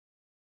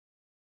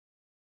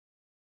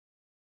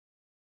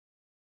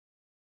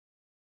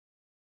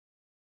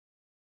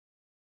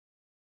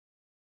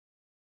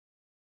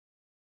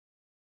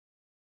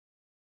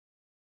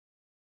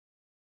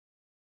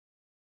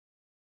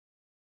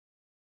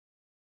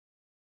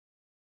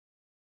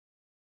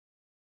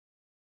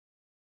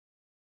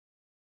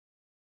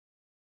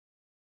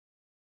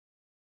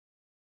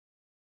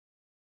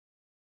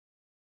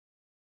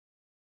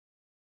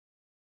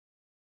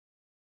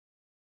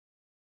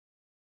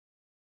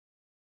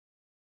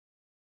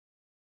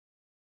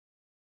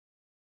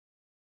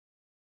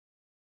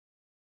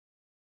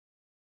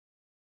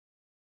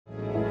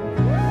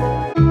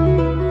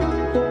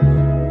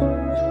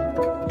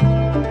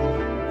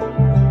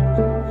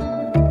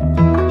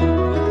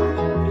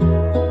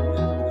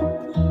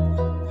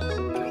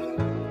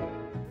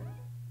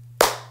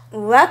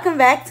Welcome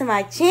back to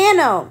my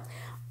channel.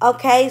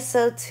 Okay,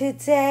 so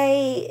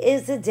today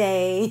is the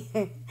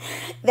day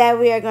that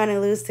we are going to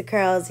lose the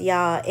curls,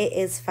 y'all. It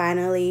is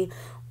finally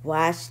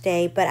wash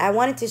day, but I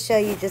wanted to show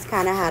you just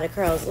kind of how the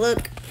curls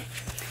look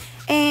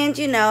and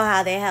you know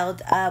how they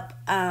held up.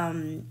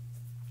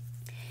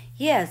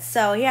 Yeah,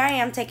 so here I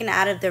am taking it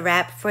out of the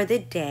wrap for the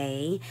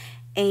day.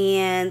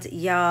 And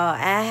y'all,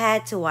 I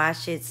had to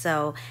wash it,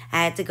 so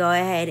I had to go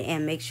ahead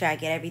and make sure I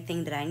get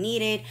everything that I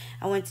needed.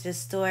 I went to the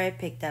store,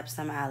 picked up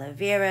some aloe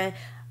vera,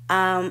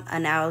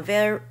 an aloe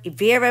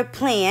vera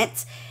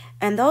plant,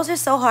 and those are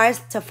so hard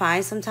to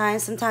find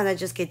sometimes. Sometimes I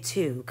just get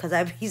two because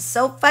I'd be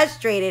so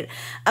frustrated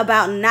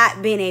about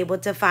not being able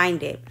to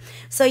find it.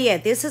 So yeah,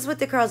 this is what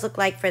the curls look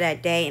like for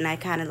that day, and I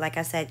kind of, like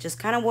I said, just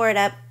kind of wore it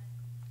up.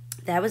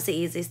 That was the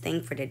easiest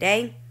thing for the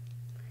day.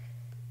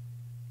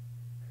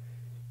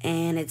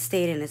 And it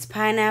stayed in its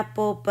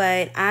pineapple,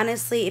 but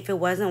honestly, if it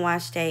wasn't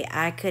wash day,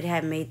 I could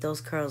have made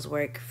those curls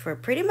work for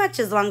pretty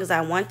much as long as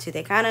I want to.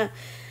 They kind of,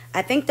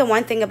 I think the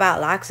one thing about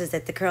locks is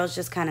that the curls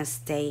just kind of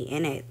stay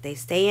in it. They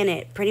stay in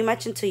it pretty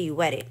much until you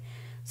wet it.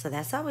 So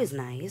that's always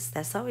nice.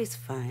 That's always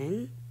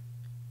fun.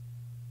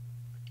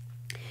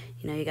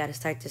 You know, you got to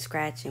start to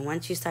scratch, and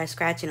once you start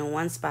scratching in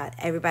one spot,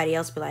 everybody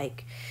else be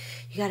like,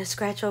 you got to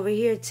scratch over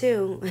here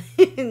too.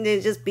 And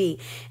it just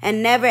be a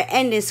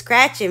never-ending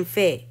scratching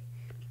fit.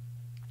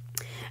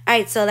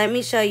 Alright, so let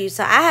me show you.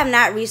 So I have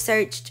not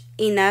researched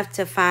enough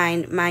to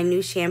find my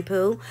new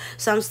shampoo.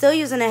 So I'm still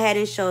using the Head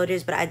and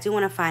Shoulders, but I do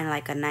want to find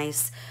like a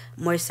nice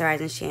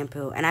moisturizing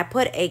shampoo. And I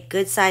put a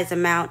good size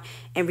amount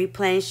and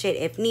replenish it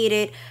if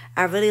needed.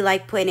 I really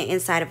like putting it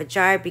inside of a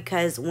jar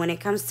because when it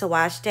comes to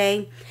wash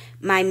day,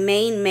 my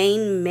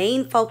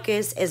main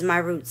focus is my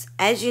roots.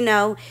 As you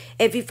know,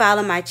 if you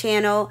follow my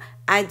channel,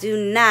 I do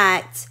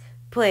not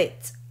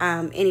put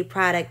any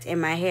product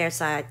in my hair,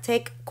 so I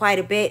take quite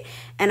a bit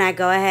and I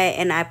go ahead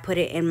and I put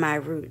it in my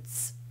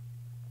roots.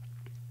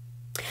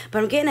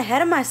 But I'm getting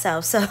ahead of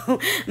myself. So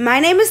my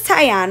name is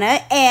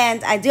Tiana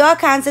and I do all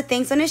kinds of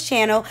things on this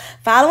channel.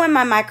 Following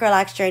my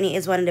MIcrolocs journey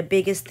is one of the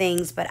biggest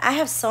things, but I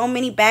have so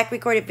many back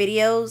recorded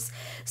videos,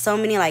 so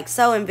many like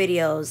sewing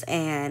videos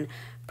and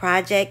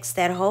projects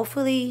that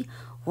hopefully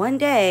one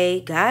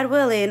day, God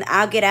willing,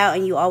 I'll get out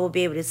and you all will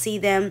be able to see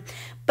them.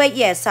 But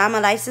yes, so I'm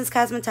a licensed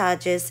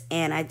cosmetologist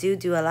and I do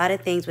a lot of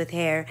things with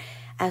hair.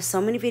 I have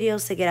so many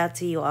videos to get out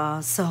to you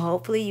all, so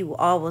hopefully you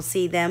all will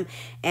see them.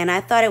 And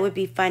I thought it would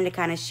be fun to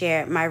kind of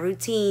share my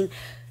routine,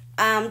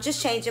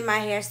 just changing my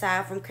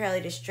hairstyle from curly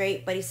to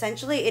straight, but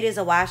essentially it is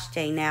a wash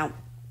day. Now,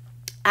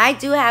 I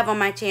do have on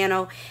my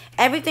channel,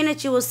 everything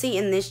that you will see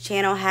in this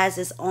channel has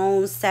its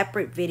own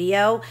separate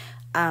video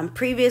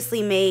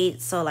previously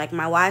made. So like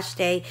my wash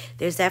day,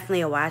 there's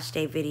definitely a wash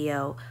day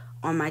video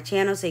on my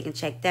channel, so you can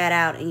check that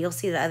out and you'll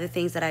see the other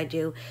things that I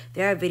do.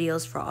 There are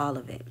videos for all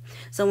of it.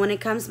 So when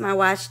it comes to my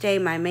wash day,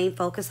 my main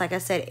focus, like I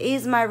said,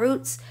 is my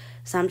roots.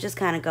 So I'm just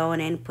kind of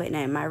going in, putting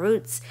it in my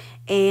roots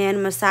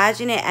and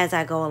massaging it as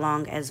I go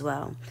along as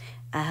well.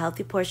 A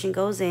healthy portion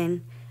goes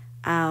in.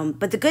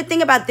 But the good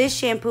thing about this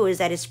shampoo is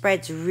that it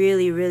spreads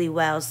really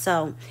well.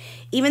 So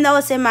even though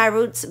it's in my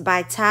roots,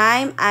 by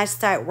time I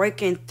start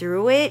working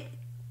through it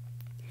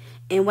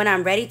and when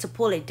I'm ready to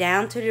pull it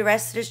down to the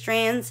rest of the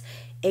strands,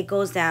 it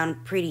goes down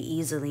pretty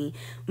easily.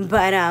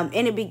 But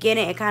in the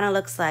beginning, it kind of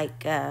looks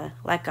like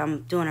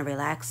I'm doing a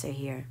relaxer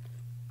here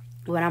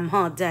when I'm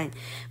all done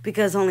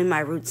because only my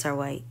roots are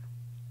white.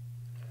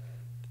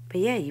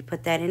 But yeah, you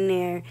put that in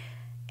there.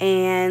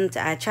 And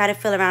I try to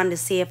feel around to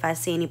see if I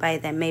see anybody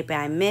that maybe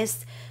I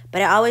missed.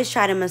 But I always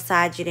try to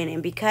massage it in.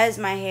 And because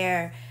my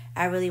hair,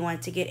 I really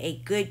want to get a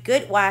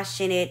good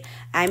wash in it,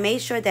 I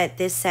made sure that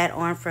this sat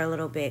on for a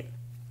little bit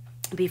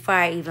before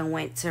I even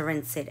went to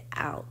rinse it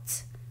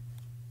out.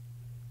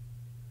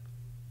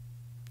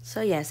 So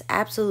yes,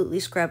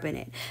 absolutely scrubbing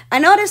it. I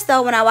noticed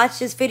though when I watched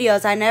these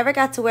videos, I never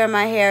got to wear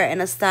my hair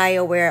in a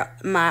style where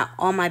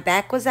all my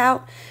back was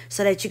out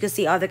so that you could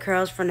see all the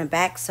curls from the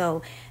back.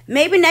 So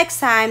maybe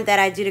next time that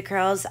I do the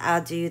curls,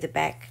 I'll do the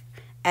back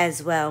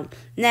as well.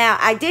 Now,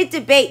 I did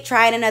debate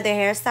trying another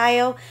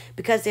hairstyle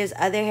because there's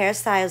other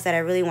hairstyles that I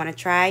really want to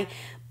try.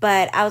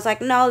 But I was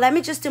like, no, let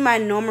me just do my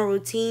normal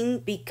routine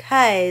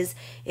because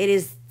it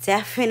is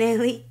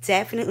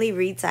definitely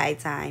retie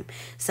time.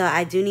 So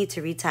I do need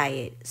to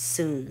retie it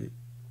soon.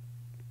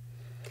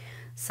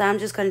 So I'm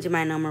just going to do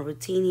my normal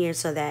routine here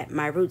so that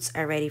my roots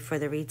are ready for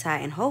the retie.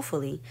 And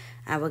hopefully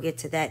I will get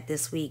to that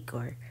this week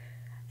or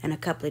in a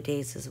couple of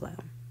days as well.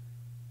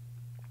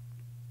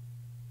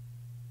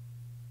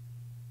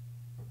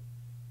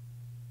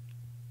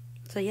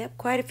 So yep,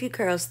 quite a few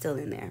curls still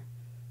in there.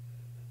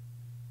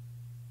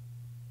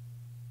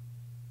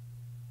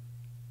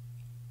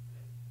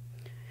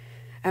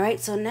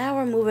 Alright, so now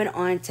we're moving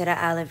on to the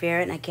aloe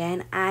vera. And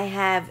again, I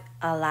have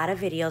a lot of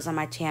videos on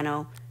my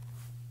channel.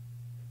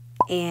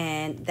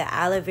 And the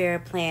aloe vera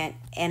plant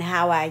and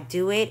how I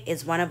do it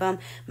is one of them.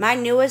 My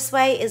newest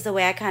way is the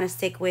way I kind of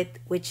stick with,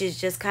 which is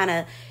just kind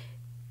of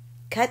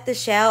cut the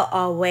shell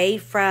away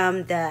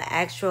from the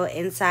actual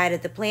inside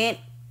of the plant.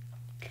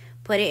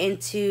 put it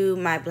into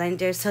my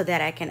blender so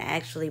that I can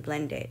actually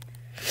blend it.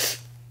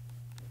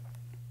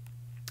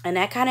 And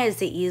that kind of is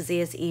the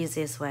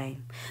easiest way.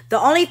 The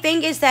only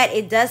thing is that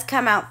it does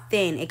come out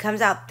thin. It comes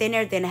out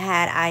thinner than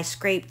had I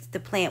scraped the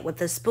plant with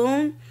a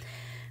spoon.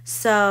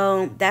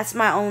 So that's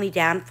my only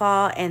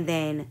downfall. And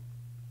then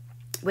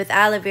with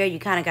aloe vera, you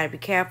kind of got to be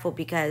careful,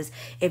 because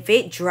if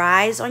it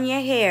dries on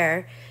your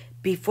hair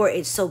before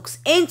it soaks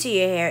into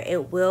your hair,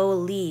 it will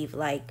leave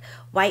like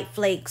white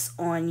flakes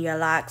on your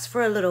locks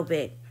for a little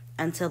bit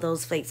until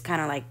those flakes kind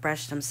of like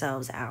brush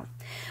themselves out.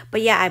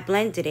 But yeah, I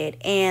blended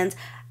it, and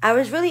I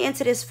was really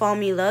into this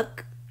foamy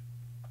look.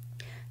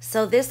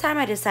 So this time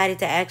I decided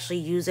to actually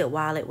use it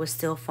while it was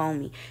still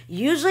foamy.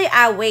 Usually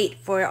I wait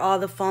for all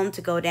the foam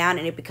to go down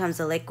and it becomes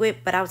a liquid,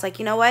 but I was like,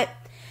 you know what?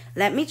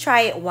 Let me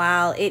try it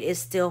while it is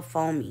still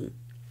foamy,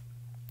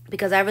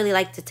 because I really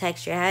like the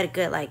texture. It had a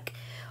good, like,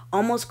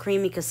 almost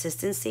creamy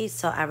consistency,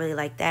 so I really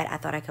like that. I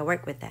thought I could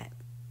work with that.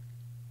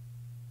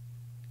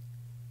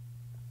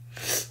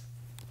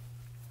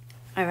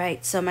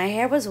 Alright, so my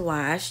hair was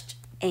washed,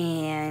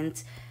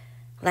 and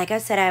like I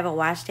said, I have a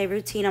wash day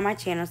routine on my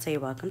channel, so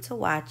you're welcome to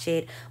watch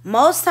it.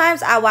 Most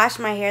times I wash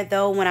my hair,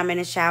 though, when I'm in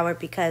the shower,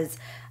 because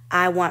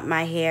I want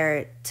my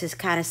hair to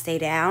kind of stay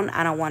down.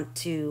 I don't want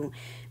to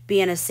be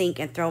in a sink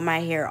and throw my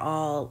hair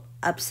all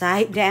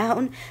upside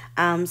down.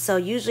 So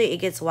usually it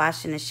gets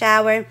washed in the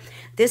shower.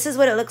 This is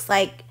what it looks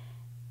like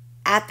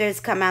after it's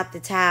come out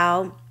the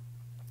towel.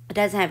 It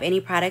doesn't have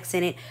any products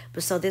in it,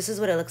 but so this is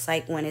what it looks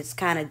like when it's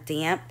kind of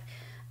damp.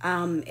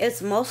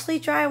 It's mostly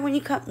dry when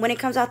it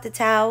comes out the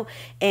towel,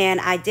 and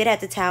I did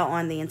have the towel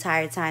on the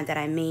entire time that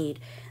I made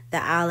the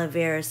aloe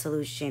vera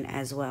solution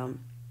as well.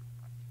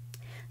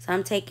 So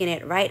I'm taking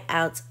it right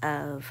out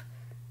of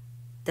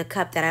the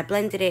cup that I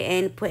blended it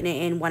in, putting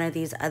it in one of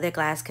these other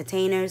glass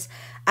containers.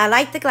 I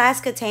like the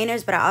glass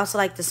containers, but I also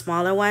like the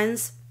smaller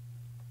ones,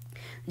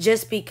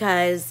 just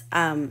because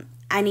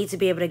I need to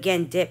be able to,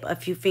 again, dip a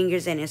few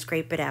fingers in and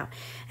scrape it out.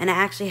 And I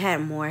actually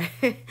had more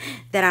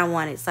than I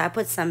wanted, so I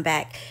put some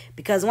back,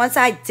 because once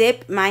I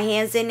dip my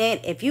hands in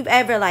it, if you've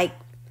ever like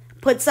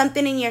put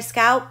something in your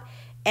scalp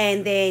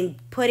and then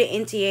put it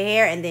into your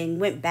hair and then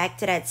went back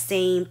to that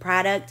same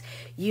product,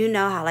 you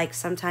know how like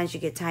sometimes you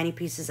get tiny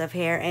pieces of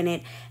hair in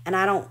it, and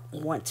I don't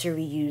want to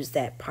reuse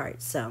that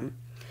part. So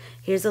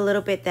here's a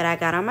little bit that I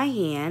got on my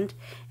hand,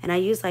 and I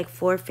used like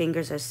 4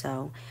 fingers or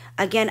so.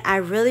 Again, I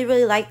really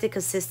like the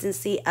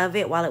consistency of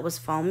it while it was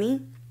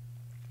foamy.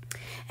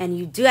 And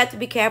you do have to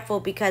be careful,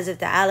 because if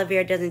the aloe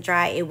vera doesn't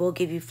dry, it will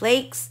give you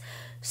flakes.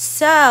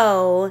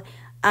 So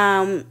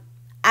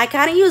I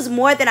kind of used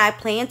more than I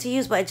planned to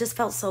use, but it just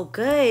felt so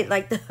good.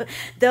 Like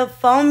the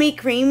foamy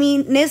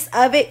creaminess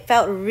of it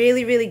felt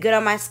really good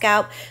on my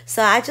scalp.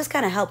 So I just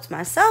kind of helped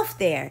myself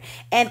there.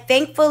 And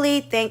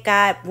thankfully, thank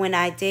God, when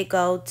I did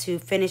go to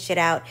finish it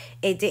out,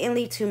 it didn't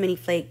leave too many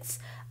flakes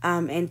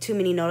and too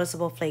many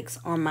noticeable flakes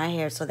on my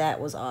hair. So that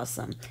was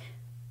awesome.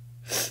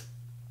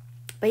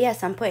 But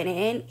yes, I'm putting it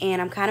in,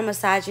 and I'm kind of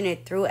massaging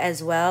it through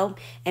as well.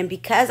 And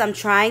because I'm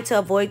trying to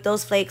avoid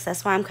those flakes,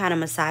 that's why I'm kind of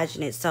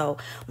massaging it. So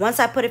once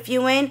I put a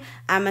few in,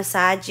 I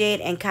massage it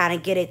and kind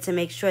of get it to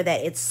make sure that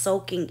it's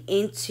soaking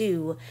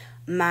into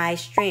my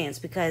strands.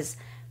 Because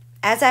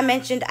as I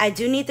mentioned, I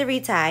do need the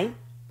retie.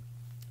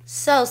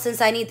 So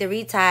since I need the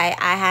retie,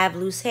 I have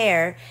loose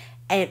hair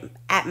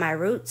at my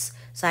roots.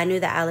 So I knew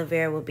that aloe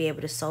vera would be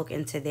able to soak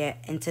into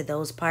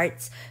those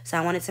parts. So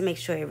I wanted to make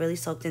sure it really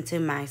soaked into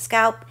my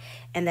scalp,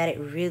 and that it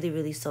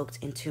really soaked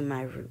into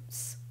my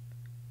roots.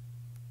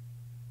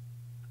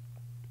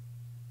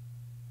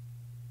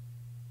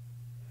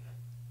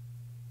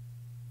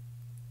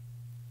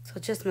 So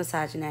just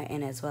massaging that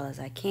in as well as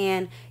I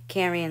can,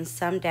 carrying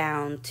some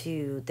down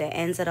to the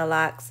ends of the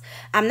locks.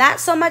 I'm not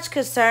so much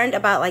concerned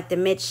about like the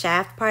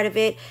mid-shaft part of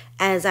it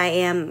as I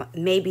am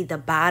maybe the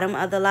bottom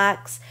of the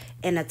locks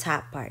and the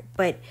top part.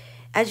 But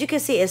as you can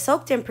see, it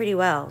soaked in pretty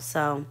well.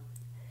 So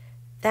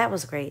that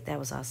was great. That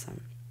was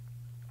awesome.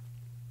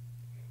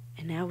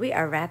 And now we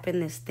are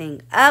wrapping this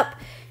thing up.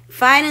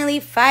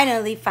 Finally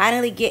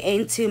get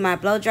into my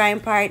blow drying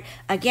part.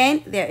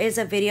 Again, there is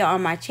a video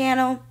on my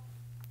channel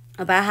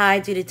about how I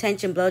do the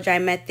tension blow dry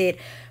method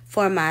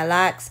for my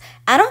locks.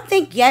 I don't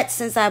think yet,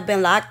 since I've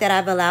been locked, that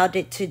I've allowed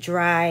it to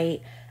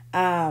dry,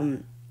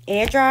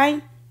 air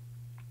dry.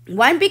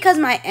 One, because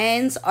my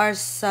ends are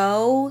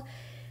still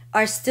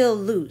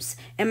loose,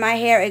 and my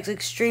hair is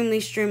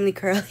extremely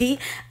curly.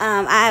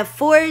 I have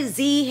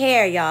 4Z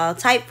hair, y'all,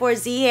 type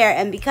 4Z hair,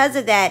 and because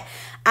of that,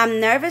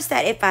 I'm nervous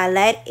that if I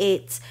let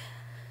it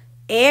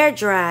air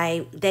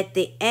dry, that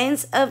the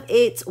ends of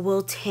it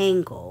will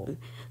tangle.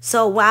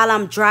 So while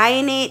I'm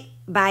drying it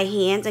by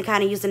hand and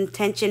kind of using the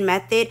tension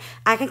method,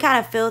 I can kind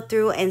of feel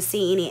through and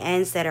see any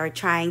ends that are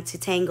trying to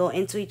tangle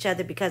into each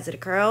other because of the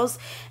curls,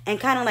 and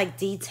kind of like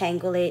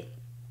detangle it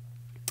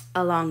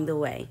along the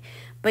way.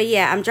 But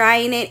yeah, I'm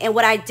drying it. And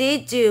what I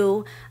did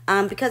do,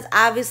 because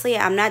obviously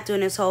I'm not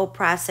doing this whole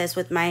process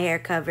with my hair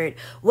covered,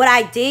 what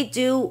I did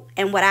do,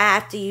 and what I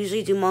have to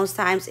usually do most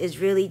times, is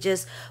really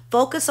just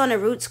focus on the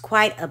roots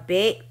quite a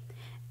bit,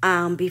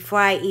 before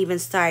I even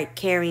start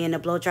carrying the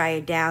blow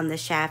dryer down the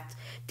shaft,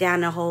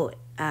 down the whole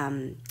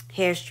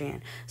hair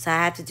strand. So I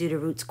have to do the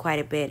roots quite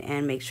a bit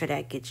and make sure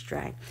that gets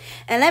dry.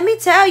 And let me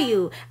tell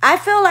you, I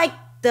feel like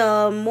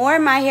the more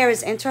my hair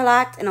is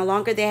interlocked and the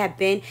longer they have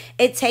been,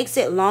 it takes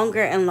it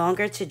longer and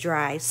longer to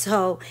dry.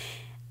 So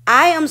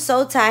I am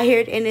so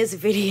tired in this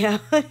video,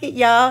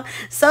 y'all.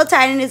 So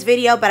tired in this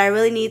video, but I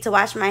really need to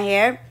wash my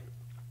hair.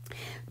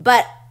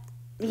 But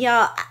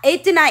y'all,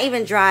 it did not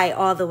even dry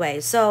all the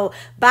way. So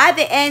by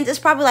the end, it's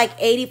probably like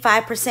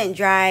 85%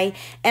 dry.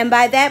 And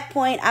by that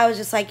point, I was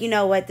just like, you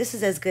know what? This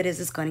is as good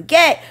as it's going to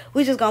get.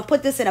 We're just going to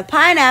put this in a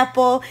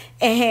pineapple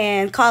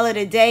and call it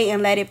a day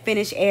and let it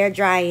finish air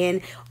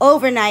drying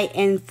overnight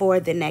and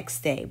for the next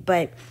day.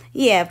 But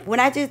yeah,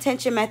 when I do the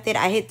tension method,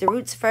 I hit the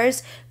roots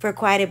first for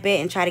quite a bit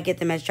and try to get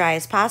them as dry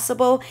as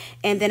possible.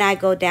 And then I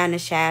go down the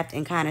shaft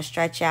and kind of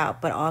stretch out,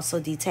 but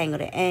also detangle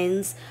the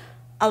ends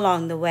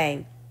along the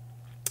way.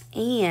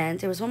 And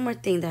there was one more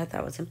thing that I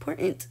thought was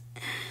important.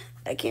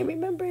 I can't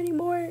remember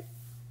anymore.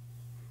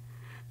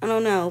 I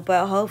don't know,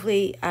 but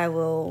hopefully I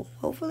will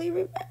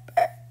remember.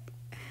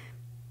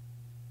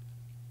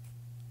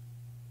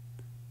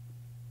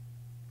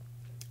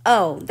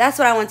 Oh, that's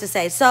what I want to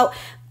say. So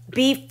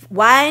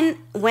when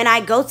I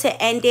go to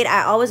end it,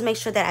 I always make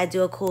sure that I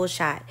do a cool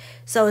shot.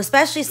 So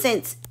especially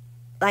since,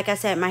 like I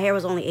said, my hair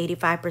was only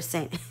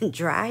 85%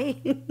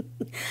 dry.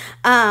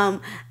 I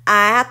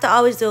have to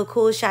always do a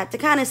cool shot to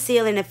kind of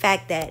seal in the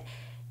fact that,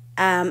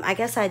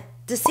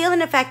 to seal in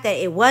the fact that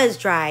it was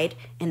dried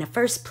in the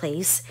first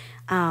place,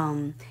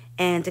 and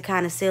to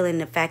kind of seal in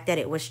the fact that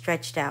it was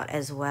stretched out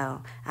as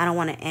well. I don't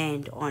want to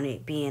end on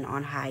it being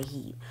on high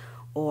heat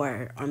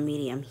or on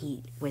medium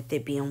heat with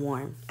it being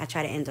warm. I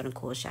try to end on a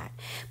cool shot.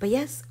 But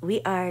yes,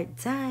 we are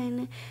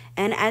done.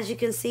 And as you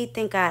can see,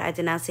 thank God I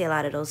did not see a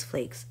lot of those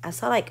flakes. I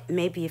saw like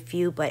maybe a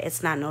few, but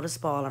it's not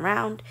noticeable all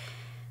around.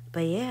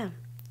 But yeah,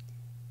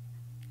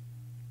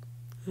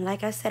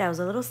 like I said, I was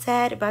a little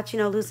sad about,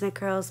 losing the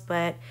curls.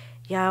 But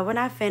y'all, when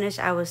I finished,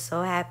 I was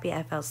so happy.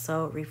 I felt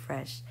so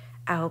refreshed.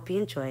 I hope you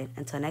enjoyed.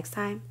 Until next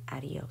time,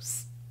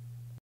 adios.